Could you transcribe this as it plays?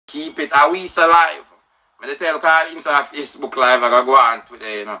keep it a week alive. I tell Karlene so Facebook Live I go on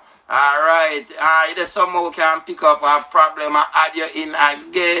today, you know. Alright, there's someone who can pick up a problem and add you in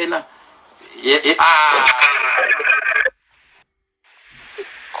again.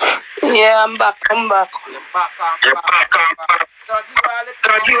 Yeah, I'm back. You're back. So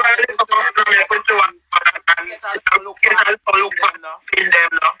you are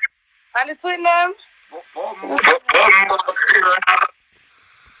and it's with them.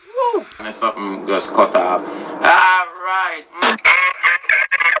 And something just cut off. Alright.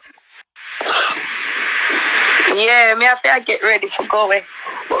 Yeah, me have to get ready for going.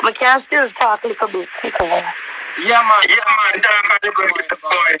 But we can still talk a little bit. Yeah, man. Yeah,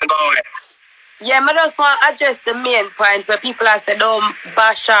 I just want to address the main point where people are saying, don't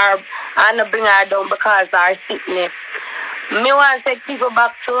bash her and bring her down because of her sickness. Me want to take people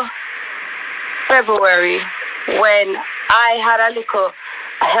back to February when I had a little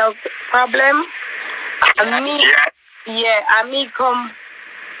health problem. And me come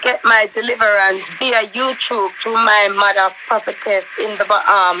get my deliverance via YouTube through my mother prophetess in the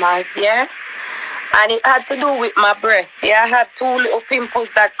Bahamas, yeah? And it had to do with my breast. Yeah, I had 2 little pimples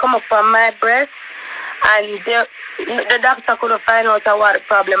that come up on my breast. And the doctor couldn't find out what the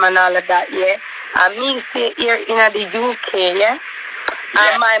problem and all of that, yeah? And me stay here in the UK, yeah?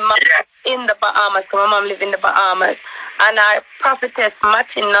 And my mom in the Bahamas, because my mom live in the Bahamas. And our prophetess,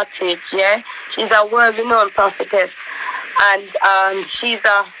 Martin Nuttage, yeah? She's a world-renowned prophetess. And she's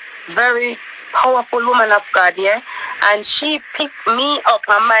a very powerful woman of God, yeah? And she picked me up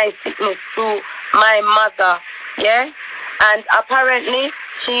on my sickness through my mother, yeah? And apparently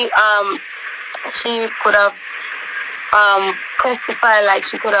she could have testified, like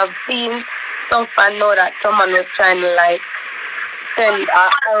she could have seen stuff and know that someone was trying to like send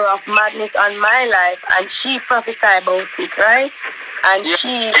an arrow of madness on my life, and she prophesied about it, right? And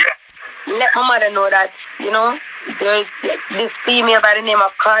she let my mother know that, you know, there's this female by the name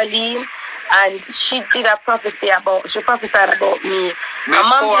of Karlene, and she did a prophecy she prophesied about me. My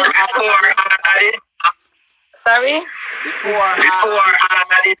mom sorry? Before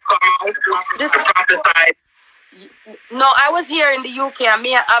I did come out, prophesied. No, I was here in the UK and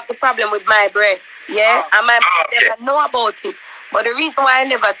me have the problem with my breast, yeah? And my mother never know about it. But the reason why I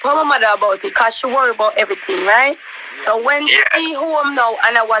never told my mother about it, because she worried about everything, right? So when she home now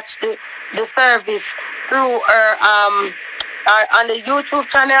and I watch the service through her on the YouTube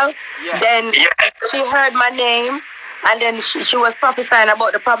channel, then she heard my name and then she was prophesying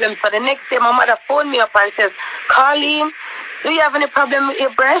about the problem. So the next day my mother phoned me up and says, Karlene, do you have any problem with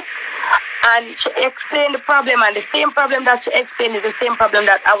your breast? And she explained the problem, and the same problem that she explained is the same problem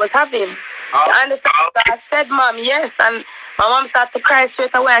that I was having. You understand? So I said, Mom, yes. And my mom started to cry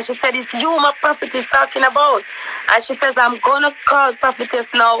straight away. And she said, it's you my prophet is talking about. And she says, I'm going to call prophetess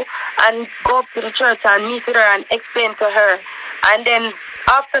now and go up to the church and meet with her and explain to her. And then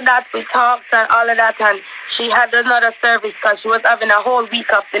after that, we talked and all of that. And she had another service because she was having a whole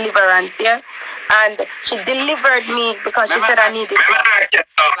week of deliverance, yeah? And she delivered me because she said I needed it.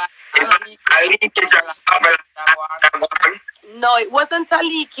 No, it wasn't a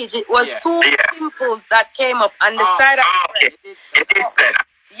leakage. It was 2 pimples that came up on the side of the breast.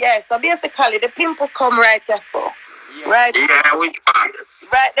 Yeah, so basically the pimple come right there. Right?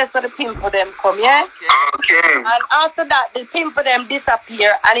 Right there, so the pimple them come, yeah? Okay. And after that, the pimple them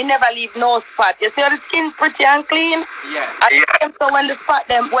disappear and it never leave no spot. You see how the skin pretty and clean? And so when the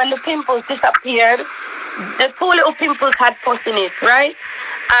pimples disappeared, the 2 little pimples had pus in it, right?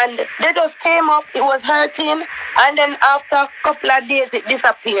 And they just came up, it was hurting, and then after a couple of days, it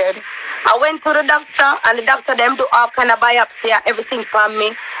disappeared. I went to the doctor, and the doctor them do all kind of biopsy and everything for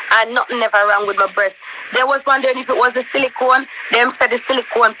me, and nothing never wrong with my breast. They was wondering if it was the silicone. Them said the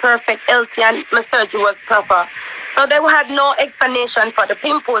silicone perfect, healthy, and my surgery was proper. So they had no explanation for the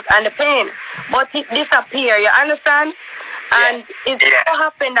pimples and the pain, but it disappeared, you understand? And it so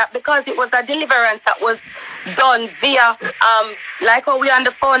happened that because it was a deliverance that was done via, like how we on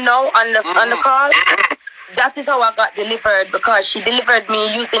the phone now, on the call, that is how I got delivered, because she delivered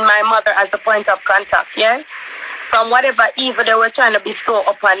me using my mother as the point of contact, yeah? From whatever evil they were trying to bestow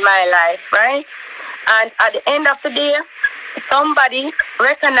upon my life, right? And at the end of the day, somebody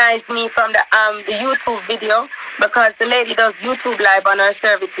recognized me from the YouTube video, because the lady does YouTube live on her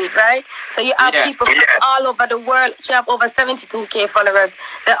services, right? So you have people from all over the world. She have over 72,000 followers.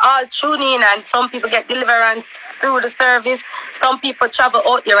 They're all tuning in, and some people get deliverance through the service. Some people travel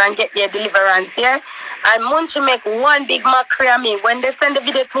out here and get their deliverance, yeah? And Munchi make one big mockery of me. When they send the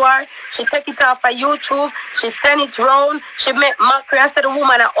video to her, she take it off of YouTube, she send it round, she make mockery and say the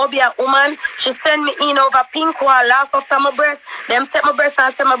woman a obia woman. She send me in over pink wall, laugh after my breast. Them set my breast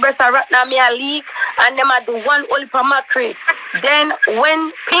and say my breast are right now me a leak. And them I do one only for mockery. Then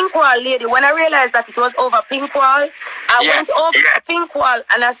when pink wall lady, when I realized that it was over pink wall, I went over pink wall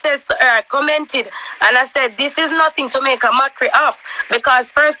and I said to her, I commented, and I said, this is nothing to make a mockery of.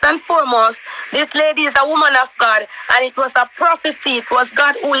 Because first and foremost, this lady is a woman of God, and it was a prophecy. It was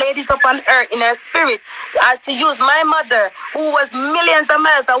God who laid it upon her in her spirit to use my mother, who was millions of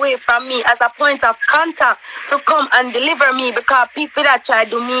miles away from me, as a point of contact to come and deliver me, because people that try to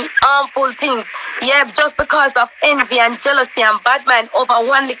do me harmful things, just because of envy and jealousy and bad mind over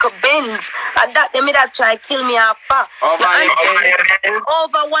one little Benz. At that, they made that try to kill me off.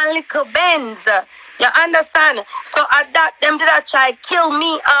 Over one little Benz. You understand? So at that, them did that try to kill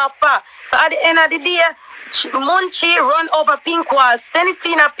me off. So at the end of the day, Munchi run over pink wall, send it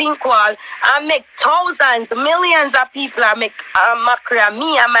in a pink wall, and make thousands, millions of people make mockery of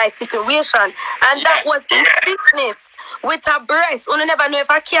me and my situation. And that was in sickness with a breast. You never know if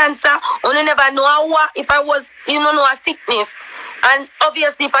I cancer, you never know if I was, a sickness. And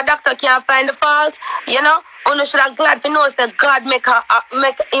obviously, if a doctor can't find the fault, you should have glad to know that God make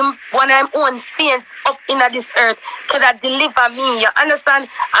him one of him own saints up in this earth to that deliver me. You understand?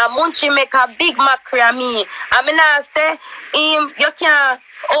 And Munchi make a big mockery of me. I mean, I say, you can't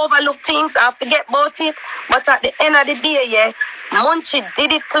overlook things and forget about it. But at the end of the day, Munchi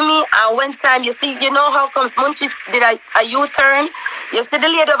did it to me. And one time, you know how comes Munchi did a U-turn? You see the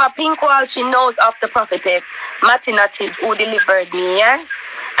lady of a pink wall, she knows of the prophetess, Martinatid, who delivered me,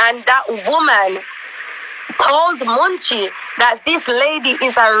 And that woman told Munchi that this lady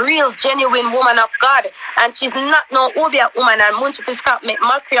is a real, genuine woman of God, and she's not no obia woman, and Munchi will stop make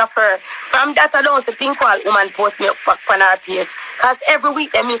mockery of her. From that alone, the pink wall woman post me up on her page. Because every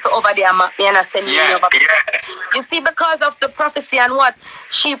week they used to over there mock me and I send me over. You see, because of the prophecy and what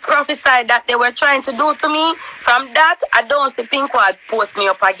she prophesied that they were trying to do to me, from that, I don't see pink wall post me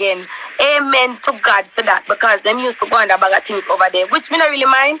up again. Amen to God for that, because them used to go on the bag of things over there, which me not really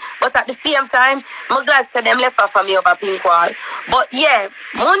mind, but at the same time, I'm glad to them left off of me over pink wall. But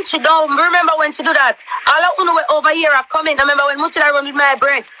Munchi don't remember when she do that. All of you know over here are coming. Remember when Munchi run with my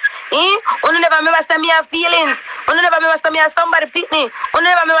breast? You never remember say me have feelings. You never remember say me have somebody pick me. You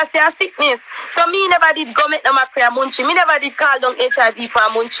never remember say have sickness. So me never did go make no mockery of Munchi. Me never did call down HIV for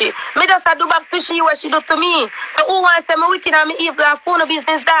Munchi. Me just do back to she what she do to me. So who wants to say me wicked and me evil and phone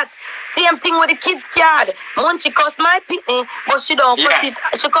business that? Same thing with the kids card. Munchi cuss my pitney, but she don't cuss it.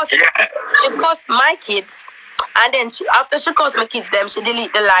 She cuss my kids. And then after she cuss my kids them, she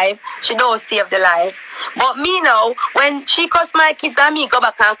delete the live. She don't save the live. But me now, when she cuss my kids and me go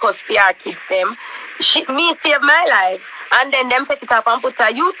back and cuss PR kids them, me save my life. And then them pick it up and put it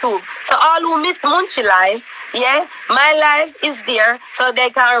on YouTube. So all who miss Munchi live, my life is there, so they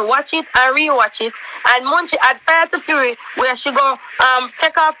can watch it and rewatch it. And Munchi at Fire to Fury, where she go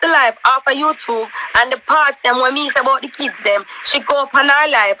take off the live off of YouTube, and the parts them when me say about the kids them, she go up on her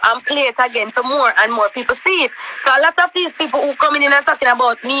live and play it again so more and more people see it. So a lot of these people who coming in and talking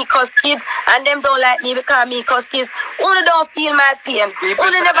about me cause kids, and them don't like me because me cause kids, only don't feel my pain.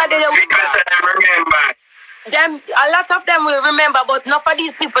 Only never did remember. Them, a lot of them will remember, but none of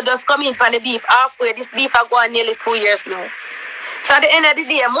these people just come in for the beef halfway. This beef are going nearly 2 years now. So at the end of the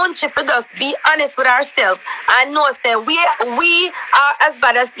day, Munchi for just be honest with ourselves and know that we are as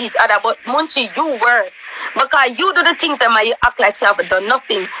bad as each other, but Munchi, you worse. Because you do the things them and you act like you haven't done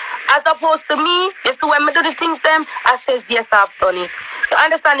nothing. As opposed to me, you see when I do the things them, I says, yes, I've done it. You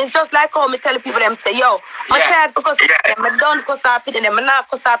understand? It's just like how me tell people them say, yo, I'm tired because I'm done because I'm pitting them, I'm not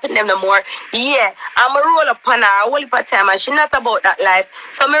because I'm pitting them no more. I'm a roll up on her, a whole heap of time, and she not about that life.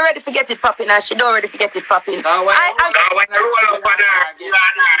 So I'm ready to get it popping, and she don't ready to get it popping. When you roll up on her,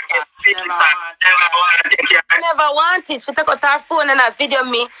 never want it. She took out her phone and I video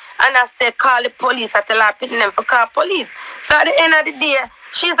me, and I said, call the police. I tell her, pitting them for call police. So at the end of the day,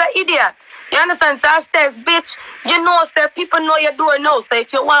 she's an idiot. You understand? So I says, bitch, you know, sir, people know your door now. So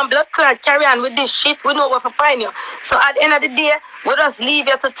if you want blood clot, carry on with this shit, we know where to find you. So at the end of the day, we just leave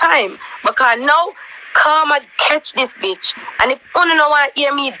you to time. Because now, come and catch this bitch. And if you don't want to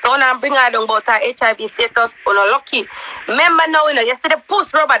hear me done and bring her down about her HIV status, you're not lucky. Remember now, you see the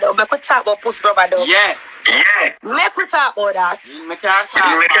post rubber though. Make we talk about post rubber though. Yes. Make we talk about that. We can't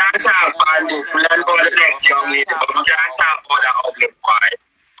talk about this. We don't go to the next young lady, but we can't talk about that ugly boy.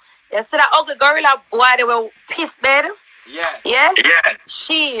 You see that ugly gorilla boy, they were pissed bed? Yes. Yeah? Yes.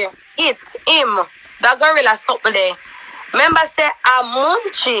 She, it, him, that gorilla something there. Remember say, a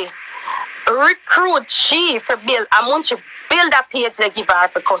Munchi recruit she for build. I want to build a page to give her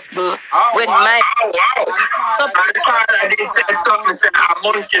for custody. Wow. So they said something, say, I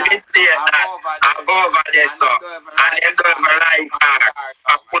want you this day that I go over there, so. And they go over like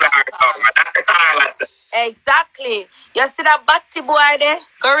I put her up. That's the Carla. exactly. You see that batty boy there?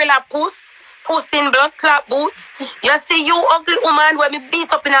 Gorilla puss in blood clot boots. You see you ugly woman when me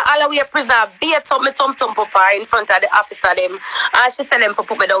beat up in a Holloway prison, beat up me tum papa in front of the officer them. And she tell them to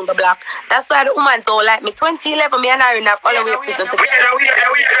put me down the block. That's why the woman don't like me. 2011 me and her in a Holloway prison.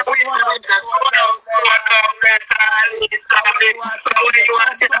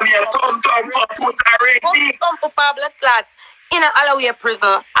 Tum papa blood clot in a Holloway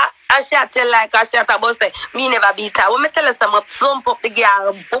prison. I shot tell like I shot about say me never beat her. When me tell her some thump up the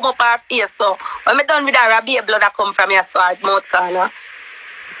girl, boom up her face so when me done with her, I be a blood that come from your sword mouth corner.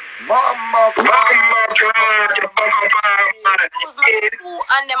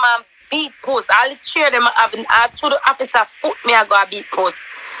 And them beat post. I'll cheer them having to the officer foot me I go a beat post.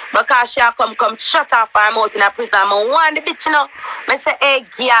 Because she come shut off her mouth in a prison. I want the bitch, you know. I say, hey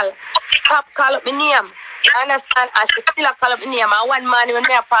girl, stop call up my name. You understand? And she still call up my name. And one morning when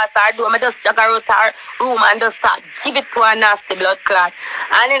I pass her door, I just jog her out her room and just start give it to her nasty blood clot.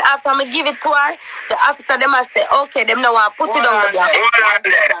 And then after I give it to her, the officer them I say, okay, them now want put it on the block.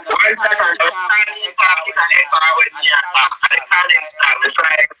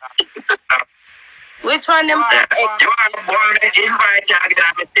 Which one them say? I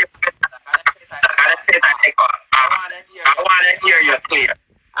want to hear you clear.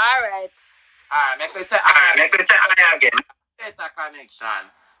 Alright. Make me say I again. Data connection.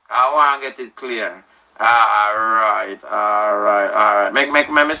 I want to get it clear. Alright. Make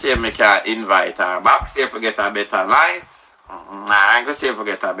me see if me can invite her back. See if we get a better line. I'm going to see if we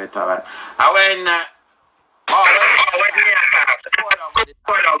get a better line. And when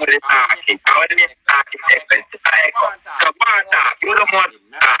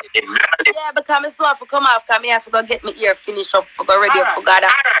yeah, because I'm so to come off, because I have to go get my ear finished up for go ready for God.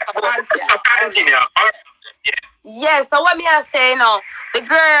 Yeah, so what me I say now, the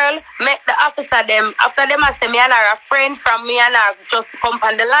girl met the officer them. After them I say me and her a friend from me and her just come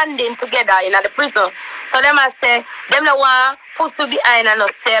on the landing together in the prison. So them I say, them no want put to behind and no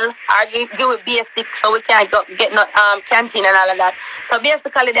sell or give it basic so we can't get no canteen and all of that. So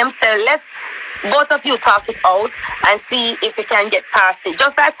basically them say, let's both of you talk it out and see if you can get past it.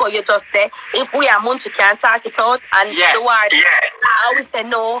 Just like what you just said, if we are Munch, you can talk it out and the word. I will say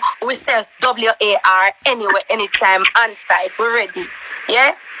no, we say WAR anyway, anytime on site, we're ready.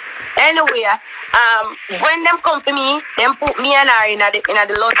 Yeah? Anyway, when them come for me, them put me and her in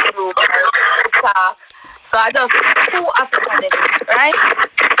the laundry room talk. So I just two after them, right?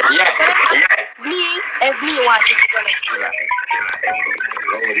 yes. If me want to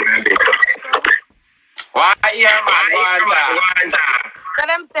why man?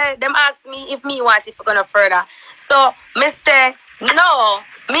 So them ask me if me want it for gonna further. So Mr. No,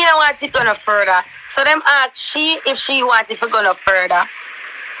 me don't want it gonna further. So them ask she if she want it for gonna further.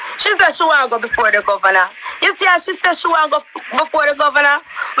 She said she want to go before the governor. You see how she said she want to go before the governor?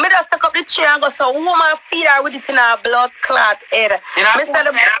 Me just take up the chair and go so woman feed her with it in her blood clot head.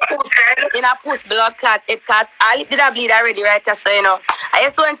 In a post blood clot head cause I did I bleed already right so you know. I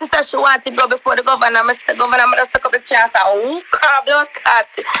just when she said she want to go before the governor, Mr. Governor, I just take up the chair and say, blood clot.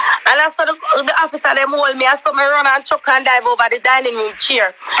 And I saw the officer them hold me, I saw me run and chuck and dive over the dining room chair.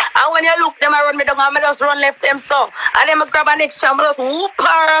 And when you look them I run me down and I just run left them so. And then I grab an extra and I just whoop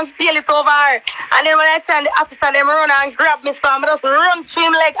her and steal it over her. And then when I turn the officer them run and grab me so I just run to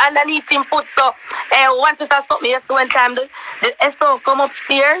him like underneath him foot so one sister stop me yesterday one time the SO come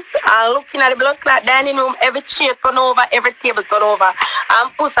upstairs and looking at the blood clot dining room, every chair turn over, every table turn over.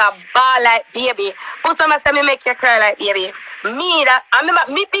 And put a ball like baby. Put some say me make you cry like baby. Me that I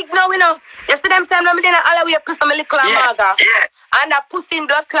remember me big now you know. Yesterday time when me didn't all the way put some little amaga. And I put in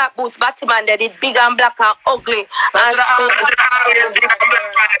blood clot boots, Batman that is big and black and ugly. And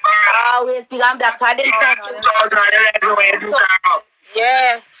always big and black.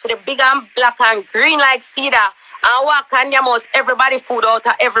 Yeah, so the big and black and green like cedar. And walk on your mouth, everybody food out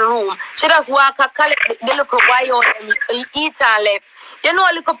of every room. She just walk and collect the little wire and eat and left. You know,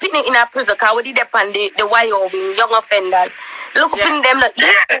 little picnic in a prison because we did depend the wire with young offenders. Look pin them not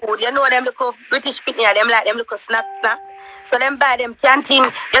eat food. You know them little British picnic, them like them little snap. So them buy them canteen.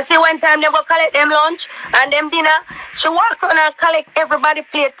 You see one time they go collect them lunch and them dinner. She walk around and collect everybody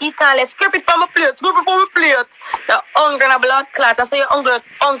plate, eat and let's scrape it from a plate, scrape it from a plate. You're hungry and a blood clot. I saw you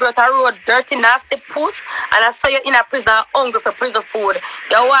hungry at a road, dirty, nasty puss. And I saw you in a prison hungry for prison food.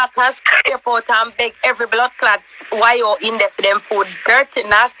 You walk and scrape out and beg every blood clot why you're in there for them food. Dirty,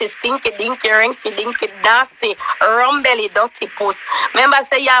 nasty, stinky, dinky, rinky, dinky, nasty, rum belly, dirty puss. Remember I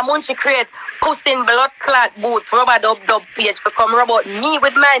say, yeah, Munchie create puss in blood clot boots, rubber dub page to come rub out me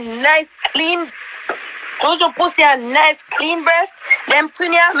with my nice, clean, close your pussy and nice, clean breast. Them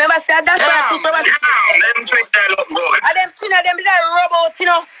twin, yeah, remember I said that's why I push rubber. Them twin, they look good. And them twin, them did a rub out, you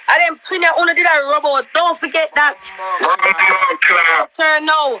know. And them twin, only did a rub out. Don't forget that. Turn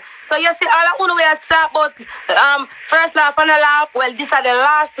now. So you see, all I want to start about first laugh and a laugh. Well, these are the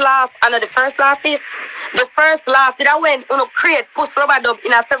last laugh and the first laugh is the first laugh that I went create post rubber dub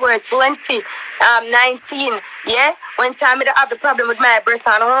in February 2019. Yeah, when time I have the problem with my breast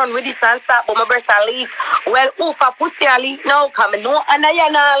and run with it and start, but my breast a leak. Well, if I pussy a leak now, come no under ya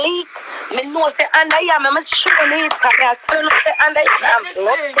na leak. Me know say under ya, me show me it. I tell you say under ya.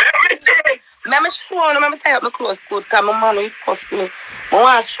 Me show no, me tie up my clothes good. Cause my man will cost me. I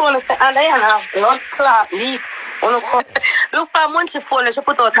want to show you say under ya na blood clot leak. Look for Munchie phone, she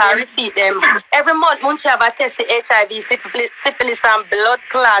put out her receipt them. Every month Munchie have a test for HIV, syphilis and blood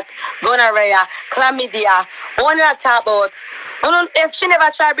clot, gonorrhea, chlamydia. One that talk about. If she never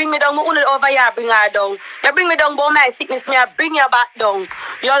try bring me down, me only over here bring her down. You bring me down about my sickness, me I bring you back down.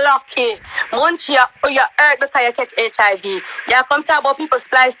 You're lucky. Munchie, you hurt because you catch HIV. You come talk about people's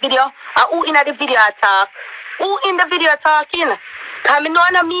splice video, and who in the video talk? Who in the video talking? Come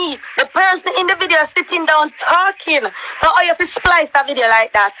on me, the person in the video sitting down talking. So how you splice a video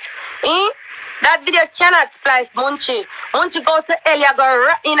like that? That video cannot splice Munchie. Munchie go to hell, you go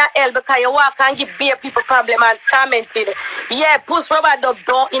right in a hell because you walk and give bare people problem and tormented. Yeah, puss rubber dub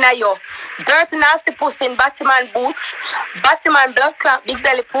down in a you. Dirty nasty puss in Batman boots. Batman blood clot, big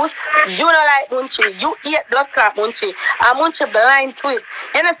belly puss. You don't like Munchie. You eat blood clot Munchie. And Munchie blind to it.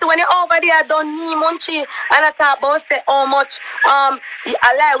 You know, see when you over there don't need Munchie and I talk about say how much a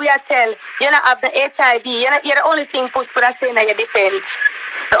lie we are tell. You know have the HIV. You're the only thing puss put us in your defense.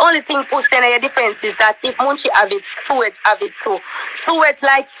 The only thing push in your defense is that if Munchie have it, sewage have it too. Sewage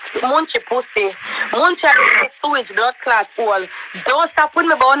like Munchie pussy. Munchie have it, sewage blood clot all. Don't stop with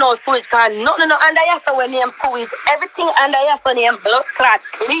me about no sewage because no, under your so when name sewage. Everything under your so name blood clot,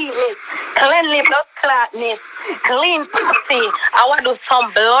 cleanness, cleanly blood clotness, clean pussy. I want to do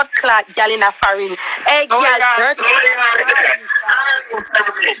some blood clot girl in a foreign. Hey, girl, dirty.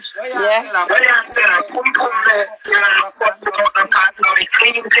 Yeah.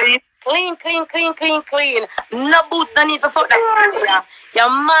 Clean. No boots, no need to fuck that. Your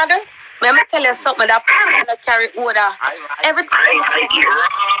mother, let me tell you something that person carry order. Everything.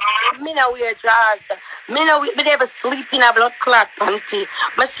 Me no wear drawers. Me never sleep in a blood clot panty.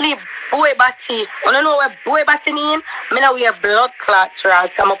 Me sleep boy batty. You know what boy batty mean? Me no wear blood clot drawers.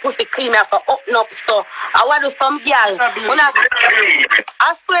 I'm a pussy clean up up. So I want to do some girl.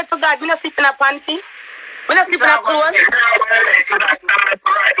 I swear to God, me no sleep in a panty. Me no sleep in a clothes.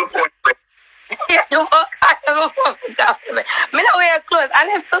 Yeah, you walk out me no wear clothes,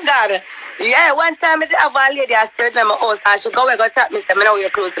 honest to God. Yeah, one time I have a lady I stayed in my house and she go chat me say me no wear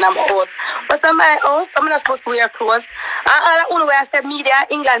clothes in my house. But in my house, I'm not supposed to wear clothes. And all I only wear said media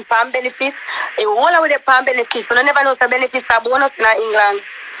England palm benefits. You all with the palm benefits. You never know the benefits are bonus in England.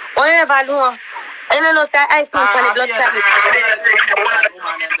 You never know. You don't know the ice cream for the blood clot.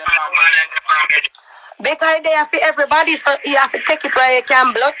 Because they have for everybody, so you have to take it where you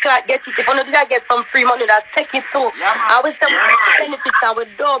can blood clot, get it. If you don't get some free money, that's take it too. I will say benefits and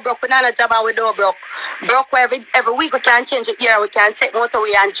with door broke, we not a job and with door broke. Broke where every week we can change the year, we can take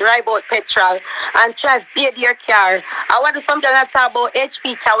motorway and drive out petrol and drive beard your car. I want to something that talk about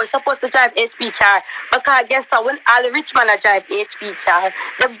HP car. We're supposed to drive HP car because guess what? When all the rich man drive HP car,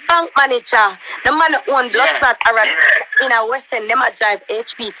 the bank manager, the man who own blood clot in a Western, they might drive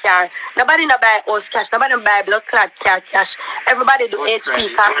HP car. Nobody no buy house cash. Nobody buy blood clot car cash. Everybody do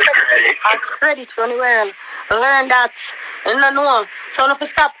HP car. Credit anywhere. Learn that. No. So if you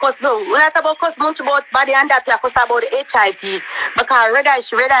stop cause no. We're not about cause much about body and that, cause about the HIV. Because red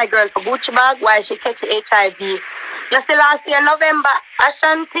eye girl for Gucci bag while she catch the HIV. You see last year November,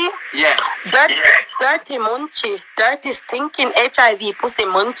 Ashanti? Yes. Dirty munchie. Dirty stinking HIV pussy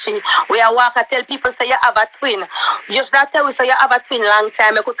munchie. We are walk and tell people say you have a twin. You should not tell we say you have a twin long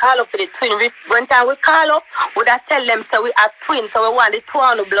time. I could call up for the twin. One time we call up, would I tell them say we are twins, so we want the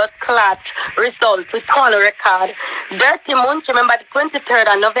 2 blood clot results, we 2 record. Dirty munchie, remember the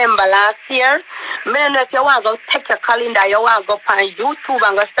 23rd of November last year? I don't know if you want to go take your calendar, you want to go on YouTube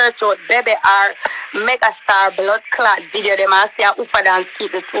and go search out Baby R Megastar blood clot video. Them and see a Ufa dance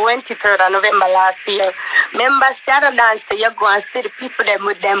keep the 23rd of November last year. Remember, Shadow dance, you go and see the people them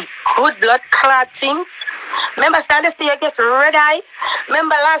with them good blood clot things. Remember, Saturday you get red eye.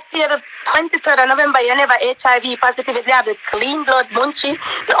 Remember last year, the 23rd of November, you never HIV positive. They have the clean blood munchie.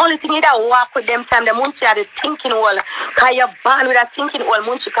 The only thing you that walk with them time, the munchie are the thinking wall. Because you're born with a thinking wall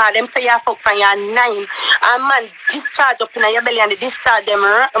munchie, because them say you fuck from your 9. And man, discharge up in your belly and they discharge them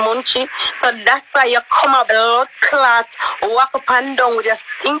munchie. So that's why you come up blood clot, walk up and down with your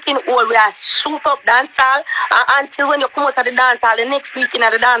thinking wall. We are shoot up dance hall. Until when you come out of the dance hall, the next week in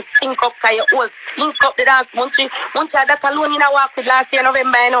the dance, think up, because you all think up the dance. Munchie, that alone in a walk with last year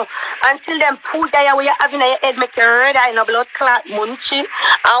November, you know. Until them food there where you have in your head make your red eye no blood clot, munchie.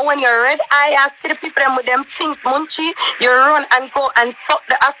 And when your red eye, I see the people them with them things, munchie, you run and go and fuck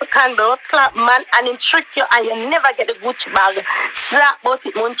the African blood clot man and him trick you and you never get the Gucci bag. Slap about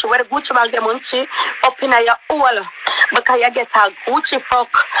it, munchie. Where the Gucci bag, the munchie, up in your hole. Because you get a Gucci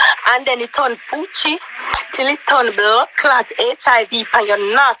fuck and then it turn Gucci till it turn blood clot HIV and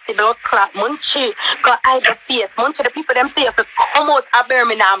your nasty blood clot, munchie. Because I the face, munchie, the people them say if you come out of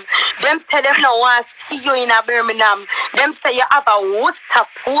Birmingham, them say them no want to see you in a Birmingham. Them say you have a Worcester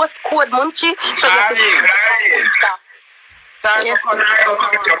postcode, munchie. So you have to Yes.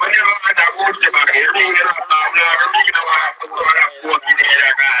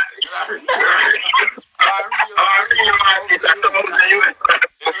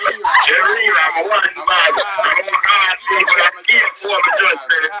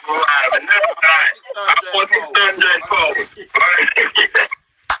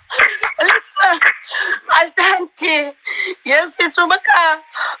 Ashanti, yes, it's true, because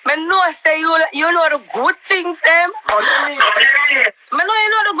I know say you know the good things, them. I know you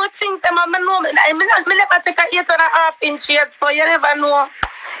know the good things, them. I know, I never take a 8.5 inch yet, so you never know.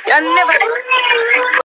 You never.